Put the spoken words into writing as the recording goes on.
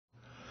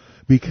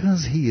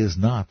Because he is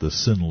not the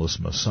sinless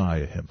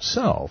Messiah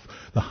himself,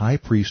 the high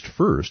priest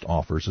first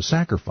offers a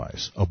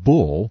sacrifice, a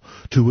bull,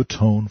 to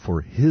atone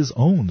for his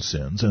own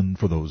sins and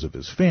for those of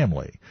his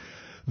family.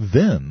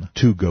 Then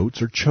 2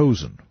 goats are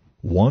chosen.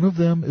 One of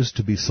them is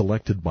to be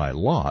selected by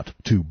lot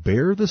to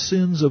bear the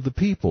sins of the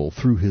people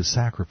through his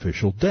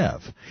sacrificial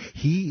death.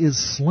 He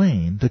is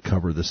slain to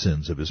cover the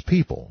sins of his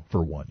people,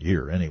 for 1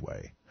 year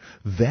anyway.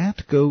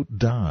 That goat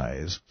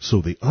dies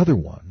so the other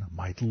one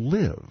might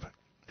live.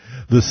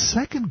 The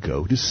second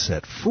goat is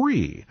set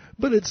free,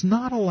 but it's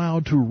not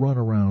allowed to run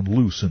around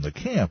loose in the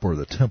camp or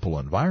the temple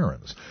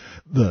environs.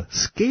 The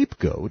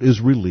scapegoat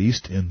is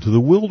released into the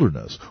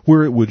wilderness,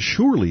 where it would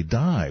surely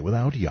die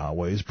without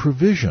Yahweh's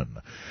provision.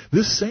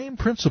 This same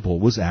principle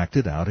was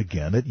acted out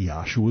again at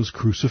Yahshua's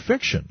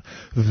crucifixion.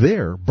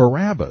 There,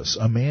 Barabbas,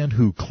 a man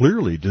who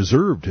clearly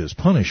deserved his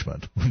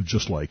punishment,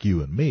 just like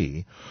you and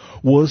me,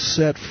 was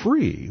set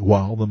free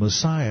while the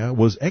Messiah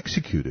was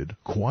executed,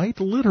 quite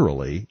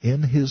literally,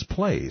 in his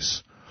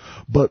place.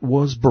 But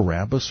was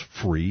Barabbas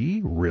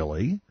free,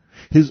 really?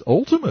 His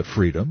ultimate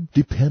freedom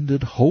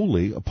depended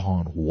wholly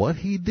upon what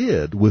he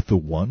did with the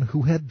one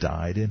who had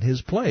died in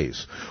his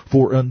place.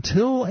 For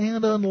until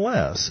and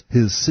unless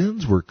his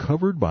sins were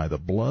covered by the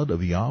blood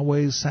of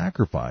Yahweh's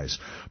sacrifice,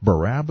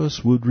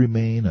 Barabbas would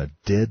remain a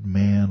dead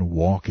man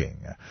walking.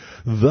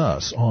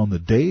 Thus, on the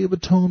Day of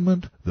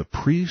Atonement, the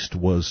priest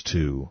was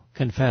to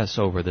confess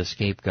over the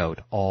scapegoat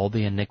all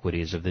the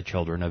iniquities of the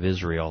children of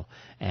Israel,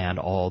 and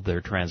all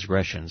their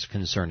transgressions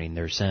concerning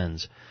their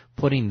sins,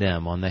 putting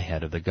them on the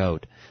head of the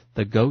goat.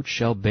 The goat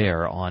shall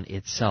bear on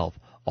itself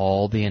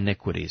all the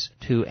iniquities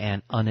to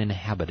an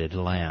uninhabited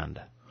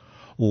land.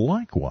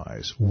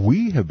 Likewise,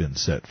 we have been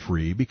set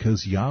free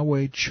because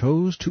Yahweh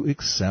chose to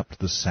accept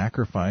the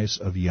sacrifice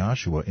of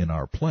Yahshua in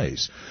our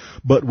place,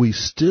 but we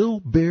still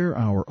bear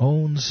our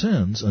own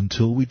sins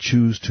until we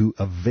choose to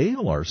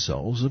avail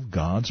ourselves of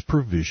God's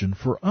provision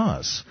for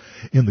us.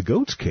 In the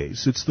goat's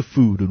case, it's the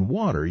food and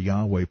water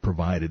Yahweh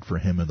provided for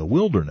him in the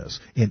wilderness.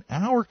 In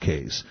our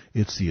case,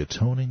 it's the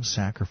atoning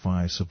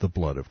sacrifice of the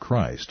blood of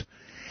Christ.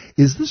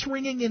 Is this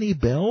ringing any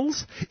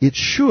bells? It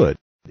should.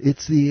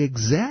 It's the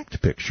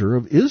exact picture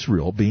of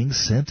Israel being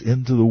sent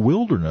into the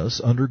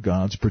wilderness under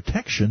God's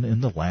protection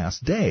in the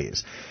last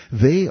days.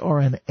 They are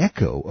an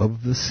echo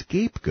of the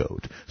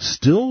scapegoat,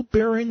 still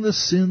bearing the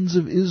sins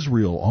of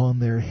Israel on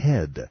their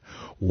head.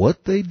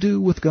 What they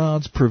do with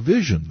God's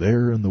provision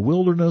there in the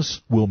wilderness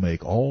will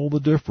make all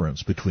the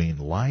difference between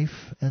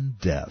life and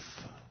death.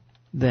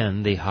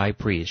 Then the high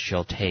priest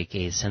shall take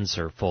a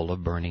censer full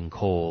of burning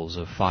coals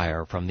of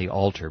fire from the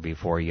altar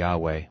before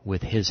Yahweh,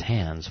 with his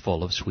hands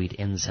full of sweet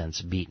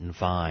incense beaten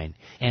fine,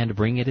 and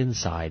bring it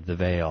inside the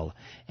veil.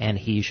 And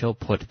he shall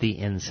put the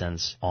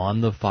incense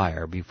on the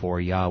fire before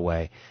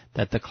Yahweh,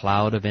 that the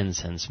cloud of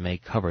incense may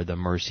cover the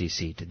mercy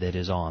seat that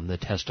is on the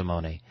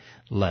testimony,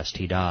 lest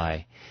he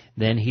die.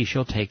 Then he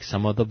shall take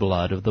some of the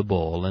blood of the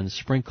bull, and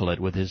sprinkle it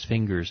with his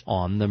fingers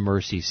on the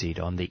mercy seat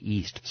on the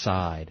east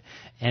side.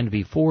 And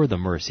before the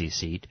mercy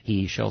seat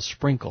he shall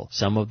sprinkle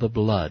some of the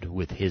blood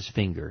with his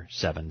finger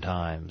 7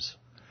 times.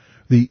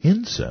 The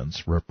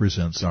incense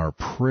represents our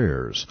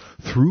prayers,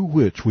 through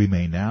which we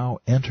may now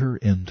enter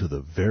into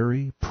the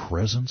very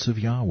presence of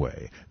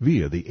Yahweh,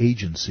 via the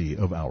agency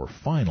of our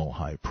final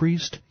high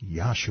priest,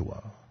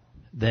 Yahshua.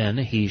 Then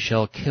he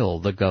shall kill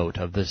the goat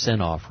of the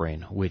sin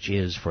offering, which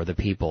is for the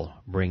people,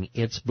 bring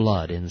its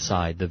blood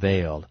inside the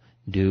veil,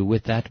 do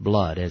with that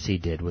blood as he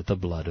did with the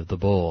blood of the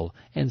bull,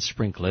 and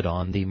sprinkle it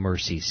on the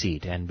mercy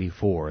seat and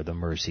before the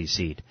mercy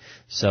seat.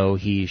 So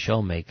he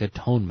shall make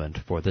atonement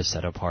for the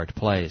set-apart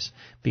place,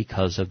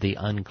 because of the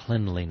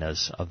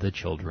uncleanliness of the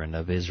children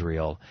of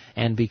Israel,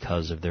 and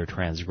because of their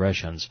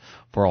transgressions,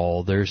 for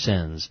all their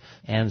sins.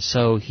 And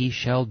so he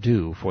shall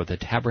do for the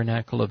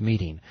tabernacle of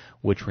meeting,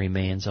 which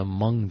remains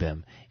among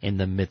them in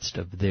the midst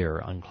of their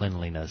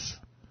uncleanliness.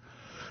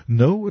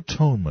 No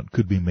atonement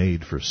could be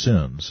made for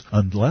sins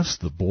unless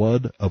the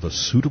blood of a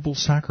suitable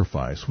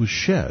sacrifice was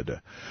shed.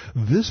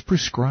 This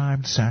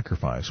prescribed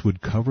sacrifice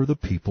would cover the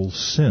people's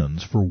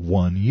sins for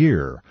 1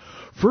 year.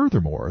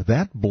 Furthermore,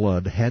 that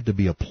blood had to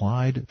be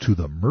applied to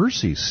the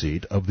mercy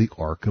seat of the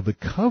Ark of the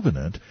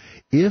Covenant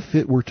if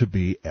it were to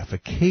be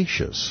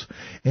efficacious.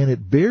 And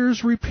it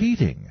bears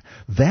repeating,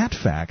 that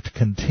fact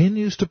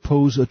continues to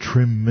pose a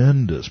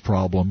tremendous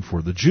problem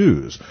for the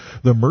Jews.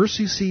 The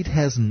mercy seat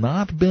has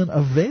not been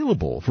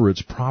available for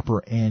its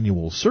proper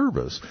annual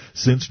service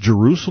since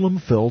Jerusalem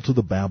fell to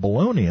the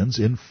Babylonians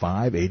in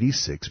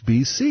 586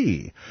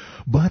 BC.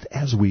 But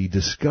as we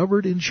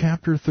discovered in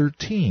chapter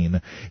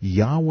 13,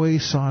 Yahweh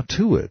saw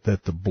to it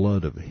that the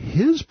blood of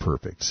his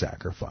perfect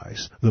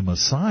sacrifice, the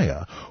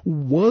Messiah,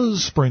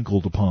 was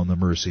sprinkled upon the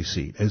mercy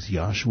seat as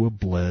Yahshua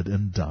bled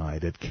and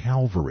died at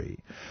Calvary.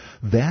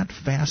 That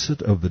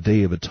facet of the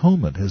Day of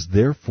Atonement has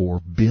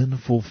therefore been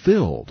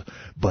fulfilled,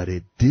 but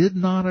it did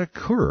not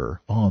occur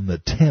on the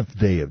 10th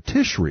day of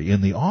Tishri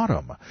in the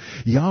autumn.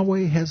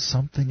 Yahweh has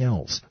something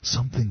else,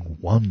 something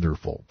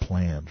wonderful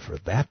planned for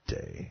that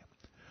day.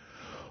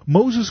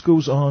 Moses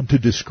goes on to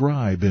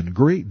describe in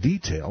great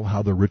detail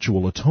how the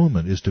ritual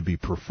atonement is to be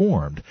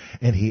performed,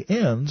 and he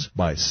ends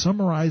by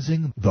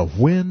summarizing the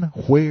when,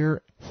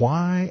 where,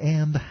 why,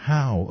 and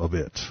how of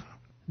it.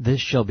 This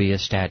shall be a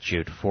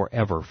statute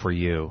forever for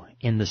you.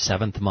 In the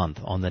 7th month,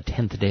 on the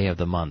 10th day of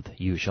the month,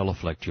 you shall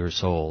afflict your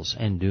souls,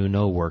 and do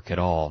no work at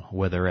all,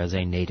 whether as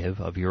a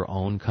native of your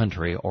own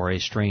country or a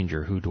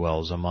stranger who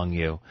dwells among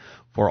you.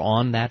 For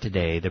on that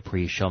day the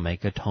priest shall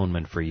make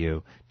atonement for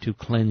you, to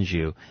cleanse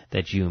you,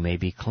 that you may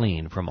be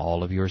clean from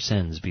all of your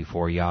sins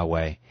before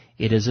Yahweh.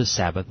 It is a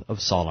Sabbath of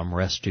solemn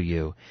rest to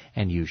you,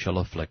 and you shall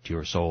afflict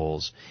your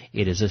souls.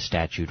 It is a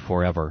statute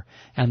forever.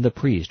 And the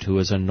priest who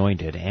is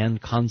anointed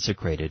and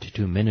consecrated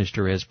to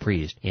minister as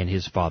priest in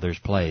his father's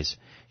place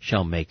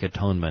shall make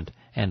atonement,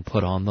 and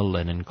put on the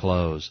linen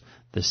clothes,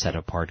 the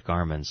set-apart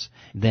garments.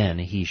 Then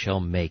he shall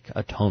make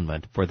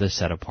atonement for the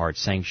set-apart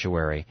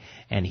sanctuary,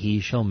 and he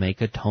shall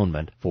make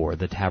atonement for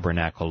the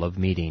tabernacle of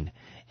meeting,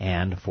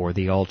 and for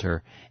the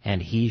altar,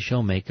 and he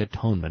shall make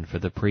atonement for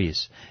the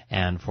priests,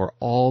 and for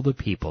all the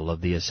people of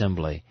the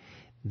assembly.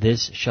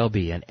 This shall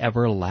be an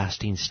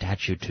everlasting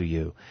statute to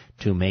you,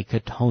 to make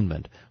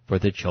atonement for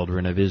the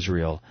children of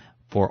Israel,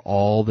 for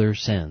all their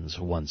sins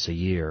once a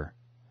year.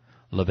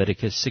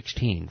 Leviticus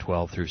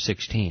 16:12 through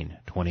 16,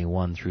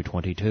 21 through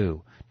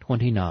 22,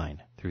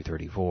 29 through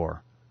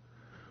 34.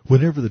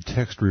 Whenever the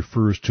text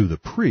refers to the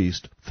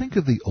priest, think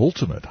of the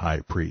ultimate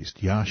high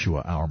priest,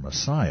 Yahshua our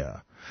Messiah.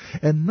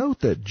 And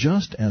note that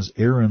just as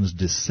Aaron's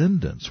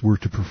descendants were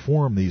to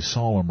perform these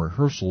solemn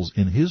rehearsals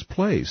in his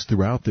place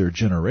throughout their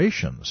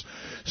generations,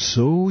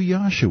 so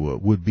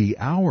Yahshua would be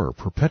our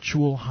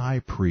perpetual high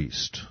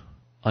priest,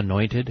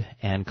 anointed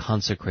and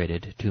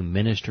consecrated to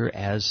minister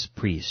as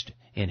priest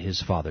in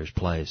his Father's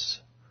place.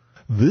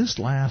 This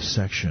last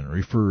section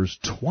refers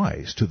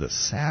twice to the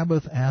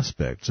Sabbath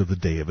aspects of the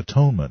Day of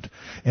Atonement,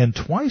 and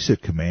twice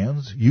it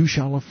commands, "You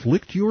shall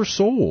afflict your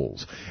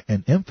souls,"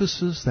 an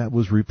emphasis that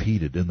was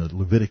repeated in the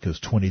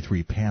Leviticus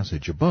 23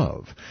 passage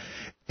above.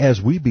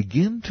 As we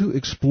begin to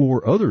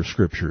explore other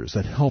scriptures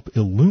that help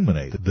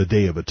illuminate the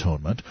Day of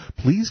Atonement,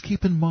 please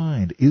keep in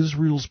mind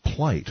Israel's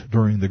plight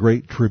during the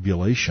Great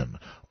Tribulation,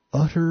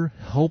 utter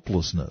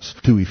helplessness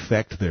to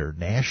effect their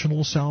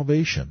national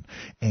salvation,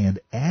 and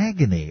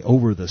agony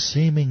over the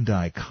seeming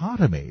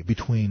dichotomy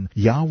between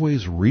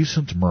Yahweh's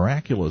recent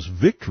miraculous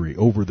victory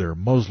over their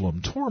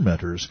Muslim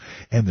tormentors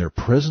and their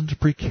present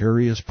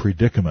precarious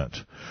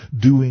predicament.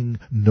 Doing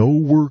no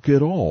work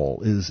at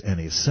all is an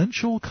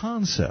essential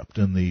concept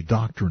in the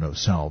doctrine of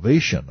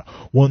salvation,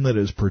 one that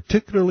is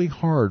particularly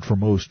hard for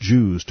most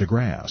Jews to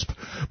grasp.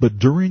 But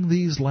during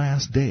these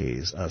last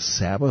days, a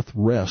Sabbath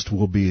rest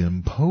will be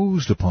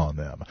imposed upon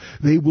them.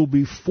 They will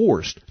be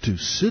forced to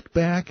sit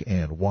back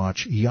and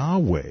watch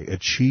Yahweh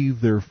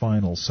achieve their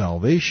final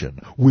salvation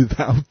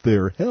without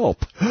their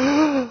help.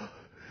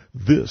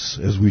 This,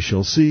 as we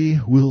shall see,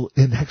 will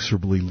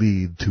inexorably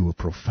lead to a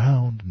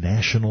profound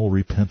national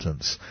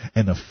repentance,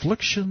 an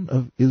affliction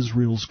of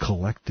Israel's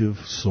collective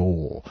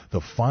soul,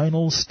 the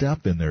final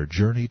step in their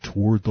journey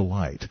toward the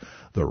light,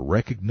 the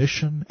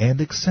recognition and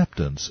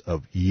acceptance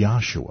of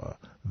Yahshua,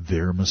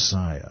 their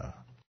Messiah.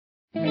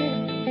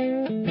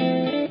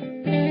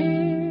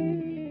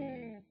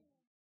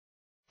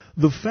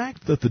 The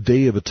fact that the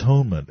Day of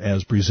Atonement,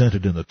 as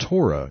presented in the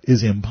Torah,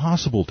 is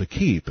impossible to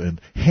keep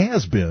and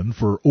has been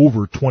for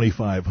over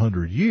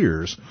 2,500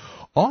 years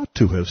ought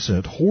to have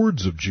sent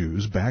hordes of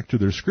Jews back to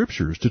their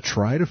scriptures to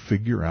try to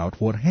figure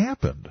out what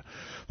happened.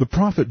 The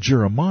prophet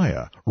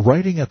Jeremiah,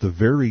 writing at the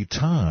very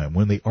time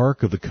when the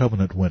Ark of the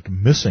Covenant went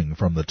missing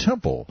from the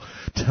temple,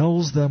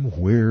 tells them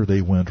where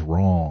they went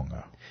wrong.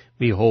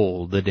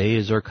 Behold, the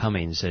days are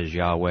coming, says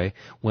Yahweh,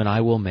 when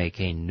I will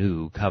make a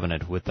new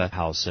covenant with the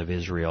house of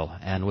Israel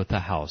and with the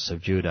house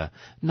of Judah,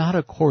 not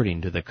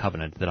according to the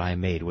covenant that I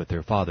made with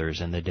their fathers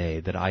in the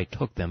day that I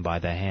took them by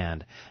the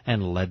hand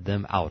and led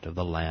them out of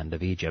the land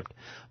of Egypt,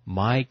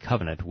 my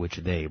covenant which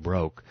they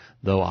broke,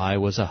 though I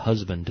was a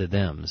husband to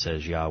them,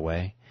 says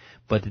Yahweh.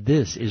 But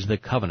this is the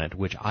covenant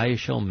which I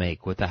shall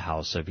make with the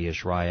house of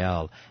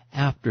Israel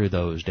after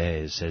those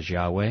days, says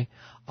Yahweh.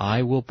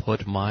 I will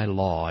put my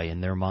law in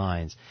their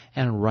minds,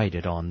 and write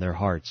it on their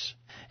hearts.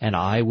 And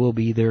I will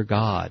be their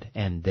God,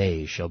 and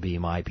they shall be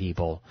my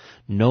people.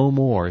 No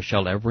more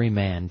shall every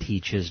man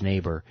teach his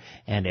neighbor,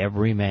 and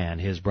every man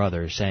his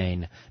brother,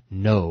 saying,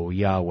 Know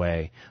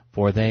Yahweh,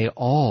 for they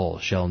all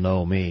shall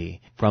know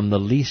me, from the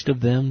least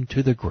of them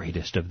to the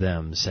greatest of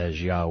them, says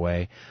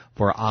Yahweh.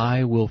 For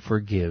I will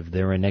forgive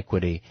their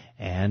iniquity,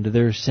 and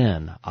their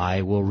sin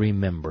I will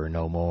remember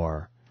no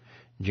more.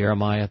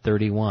 Jeremiah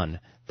 31:31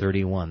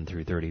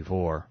 through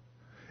 34.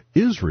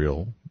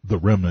 Israel, the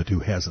remnant who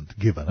hasn't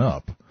given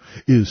up,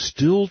 is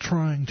still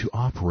trying to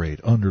operate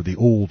under the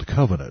old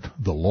covenant,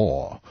 the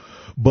law.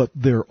 But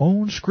their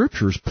own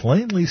scriptures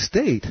plainly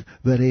state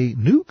that a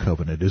new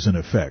covenant is in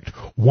effect,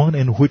 one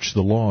in which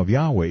the law of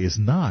Yahweh is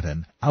not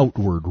an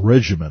outward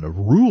regimen of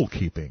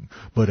rule-keeping,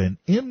 but an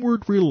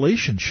inward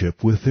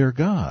relationship with their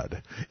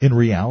God. In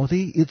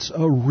reality, it's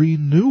a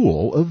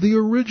renewal of the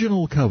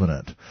original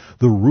covenant.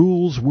 The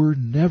rules were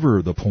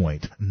never the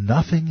point.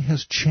 Nothing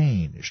has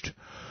changed.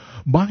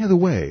 By the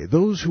way,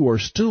 those who are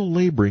still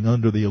laboring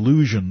under the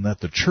illusion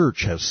that the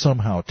church has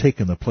somehow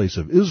taken the place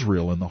of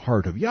Israel in the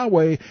heart of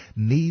Yahweh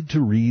need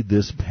to read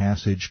this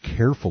passage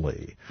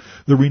carefully.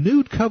 The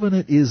renewed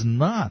covenant is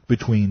not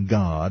between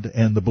God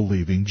and the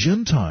believing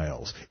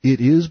Gentiles.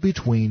 It is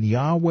between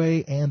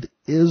Yahweh and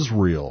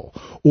Israel,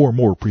 or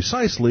more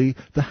precisely,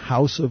 the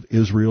house of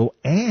Israel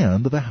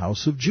and the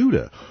house of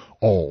Judah.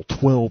 All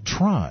 12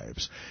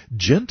 tribes.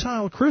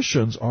 Gentile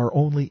Christians are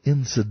only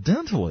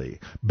incidentally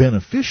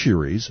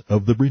beneficiaries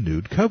of the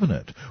renewed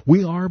covenant.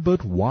 We are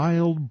but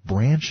wild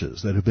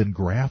branches that have been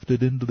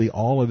grafted into the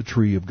olive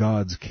tree of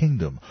God's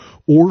kingdom,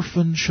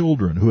 orphan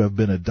children who have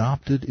been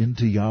adopted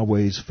into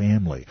Yahweh's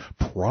family,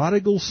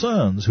 prodigal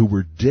sons who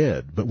were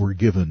dead but were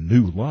given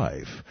new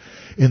life.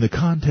 In the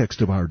context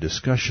of our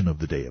discussion of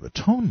the Day of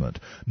Atonement,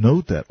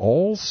 note that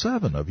all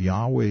 7 of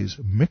Yahweh's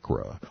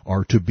Mikra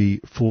are to be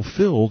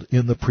fulfilled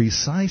in the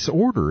precise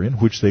order in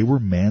which they were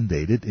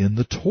mandated in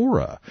the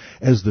Torah.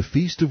 As the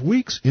Feast of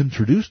Weeks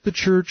introduced the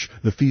church,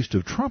 the Feast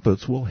of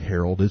Trumpets will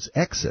herald its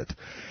exit.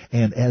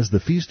 And as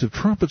the Feast of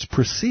Trumpets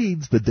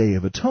precedes the Day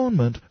of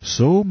Atonement,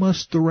 so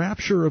must the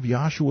rapture of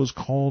Yahshua's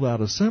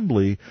called-out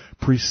assembly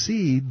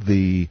precede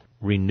the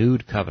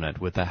renewed covenant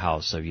with the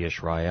house of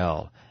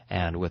Yisrael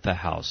and with the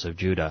house of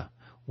Judah,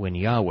 when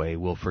Yahweh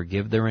will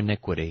forgive their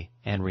iniquity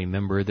and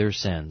remember their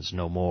sins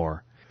no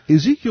more.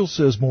 Ezekiel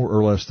says more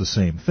or less the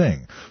same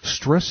thing,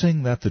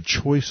 stressing that the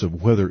choice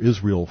of whether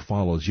Israel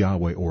follows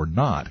Yahweh or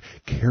not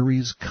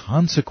carries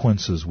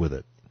consequences with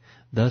it.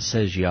 Thus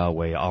says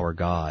Yahweh our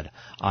God,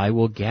 I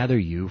will gather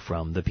you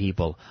from the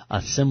people,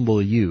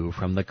 assemble you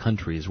from the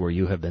countries where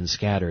you have been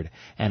scattered,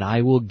 and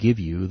I will give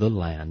you the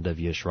land of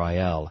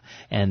Yisrael.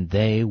 And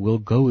they will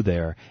go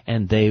there,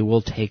 and they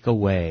will take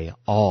away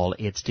all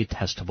its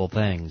detestable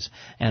things,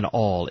 and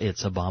all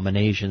its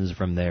abominations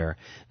from there.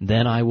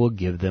 Then I will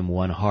give them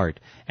one heart,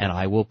 and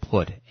I will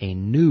put a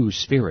new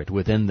spirit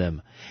within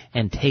them,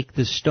 and take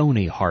the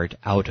stony heart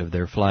out of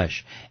their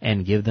flesh,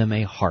 and give them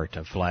a heart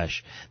of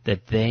flesh,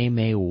 that they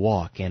may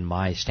walk in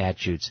my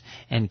statutes,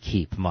 and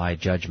keep my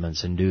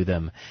judgments, and do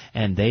them.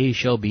 And they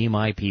shall be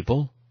my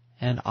people,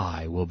 and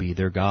I will be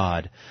their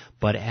God.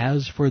 But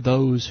as for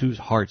those whose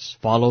hearts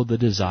follow the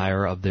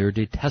desire of their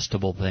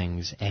detestable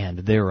things and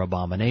their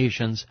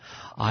abominations,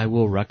 I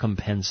will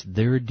recompense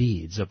their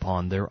deeds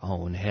upon their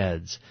own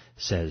heads,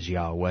 says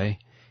Yahweh.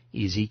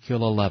 Ezekiel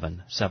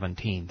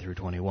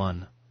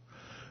 11:17-21.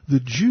 The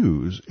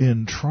Jews,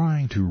 in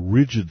trying to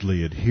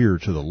rigidly adhere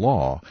to the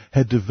law,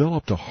 had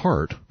developed a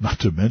heart, not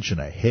to mention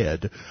a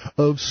head,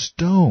 of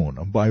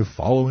stone by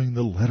following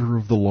the letter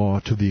of the law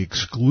to the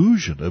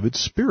exclusion of its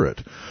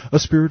spirit, a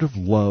spirit of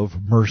love,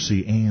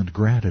 mercy, and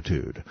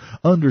gratitude.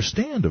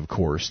 Understand, of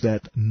course,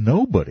 that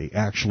nobody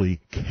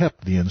actually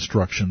kept the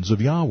instructions of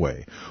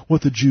Yahweh.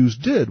 What the Jews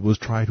did was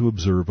try to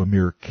observe a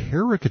mere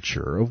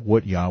caricature of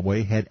what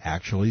Yahweh had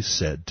actually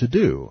said to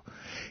do.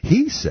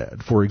 He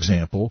said, for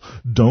example,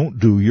 don't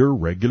do your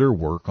regular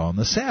work on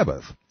the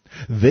Sabbath.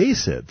 They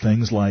said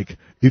things like,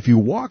 if you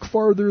walk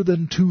farther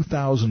than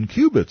 2,000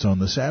 cubits on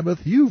the Sabbath,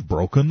 you've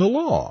broken the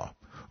law.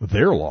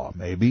 Their law,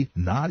 maybe,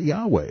 not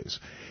Yahweh's.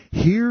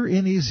 Here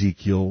in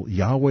Ezekiel,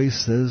 Yahweh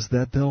says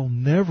that they'll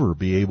never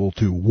be able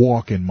to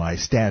walk in my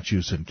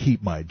statutes and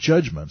keep my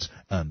judgments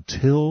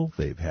until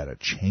they've had a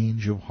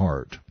change of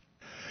heart.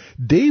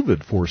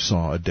 David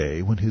foresaw a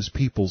day when his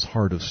people's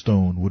heart of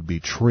stone would be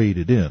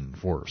traded in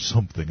for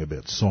something a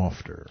bit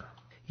softer.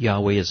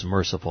 Yahweh is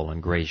merciful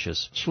and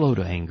gracious, slow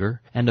to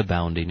anger, and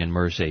abounding in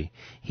mercy.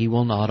 He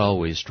will not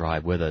always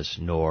strive with us,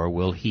 nor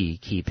will he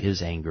keep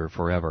his anger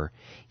forever.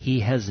 He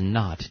has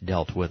not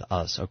dealt with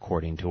us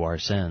according to our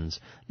sins,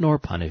 nor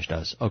punished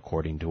us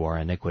according to our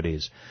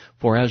iniquities.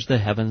 For as the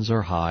heavens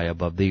are high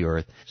above the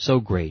earth, so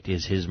great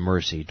is his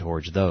mercy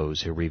towards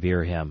those who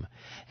revere him.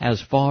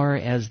 As far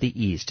as the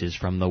east is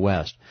from the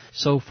west,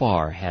 so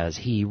far has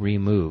he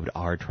removed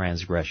our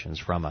transgressions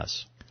from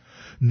us.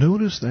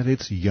 Notice that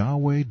it's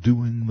Yahweh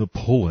doing the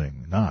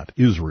pulling, not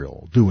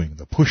Israel doing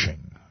the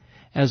pushing.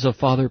 As a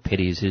father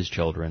pities his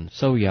children,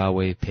 so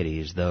Yahweh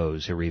pities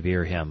those who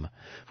revere him.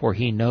 For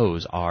he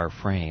knows our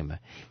frame.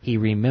 He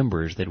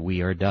remembers that we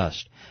are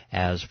dust.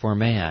 As for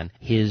man,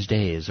 his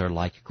days are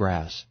like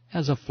grass,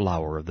 as a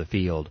flower of the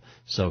field,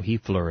 so he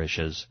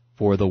flourishes.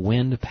 For the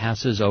wind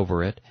passes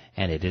over it,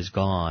 and it is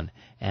gone,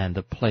 and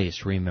the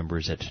place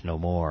remembers it no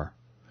more.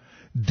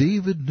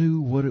 David knew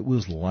what it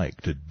was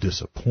like to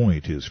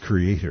disappoint his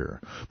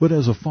Creator, but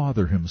as a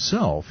father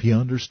himself, he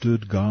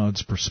understood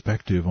God's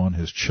perspective on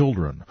his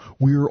children.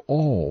 We're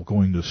all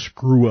going to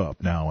screw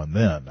up now and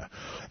then.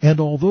 And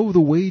although the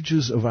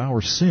wages of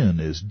our sin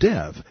is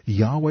death,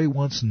 Yahweh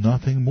wants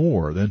nothing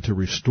more than to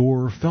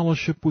restore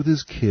fellowship with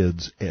his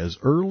kids as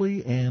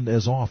early and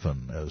as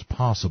often as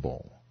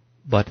possible.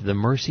 But the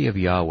mercy of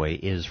Yahweh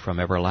is from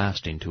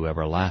everlasting to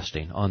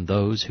everlasting on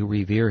those who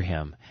revere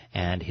him,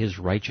 and his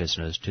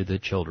righteousness to the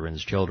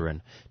children's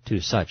children, to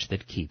such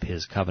that keep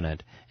his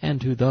covenant, and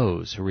to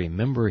those who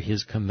remember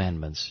his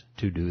commandments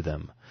to do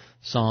them.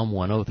 Psalm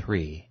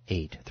 103,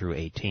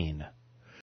 8-18.